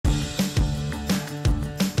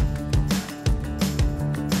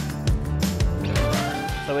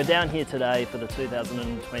we're down here today for the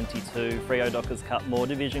 2022 Freo Dockers Cup Moore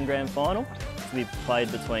Division Grand Final to be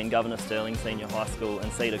played between Governor Stirling Senior High School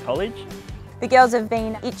and Cedar College. The girls have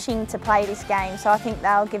been itching to play this game, so I think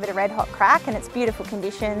they'll give it a red hot crack, and it's beautiful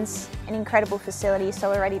conditions, an incredible facility, so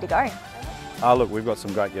we're ready to go. Look, we've got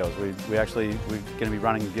some great girls. We're going to be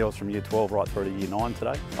running girls from Year 12 right through to Year 9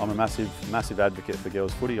 today. I'm a massive advocate for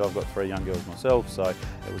girls footy. I've got 3 young girls myself, so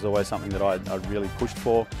it was always something that I really pushed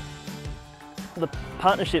for. The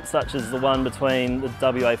partnerships such as the one between the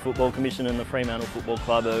WA Football Commission and the Fremantle Football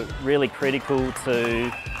Club are really critical to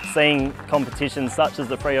seeing competitions such as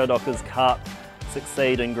the Freo Dockers Cup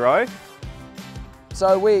succeed and grow.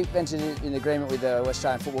 So we entered in agreement with the West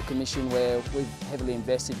Australian Football Commission where we've heavily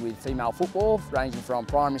invested with female football, ranging from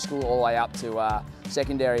primary school all the way up to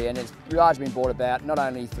secondary, and it's largely been brought about not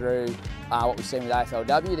only through what we've seen with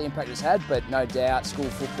AFLW, the impact it's had, but no doubt school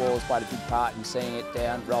football has played a big part in seeing it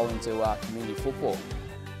roll into community football.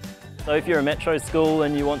 So if you're a metro school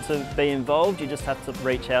and you want to be involved, you just have to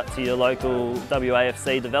reach out to your local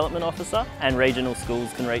WAFC development officer, and regional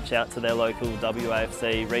schools can reach out to their local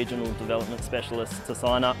WAFC regional development specialists to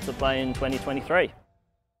sign up to play in 2023.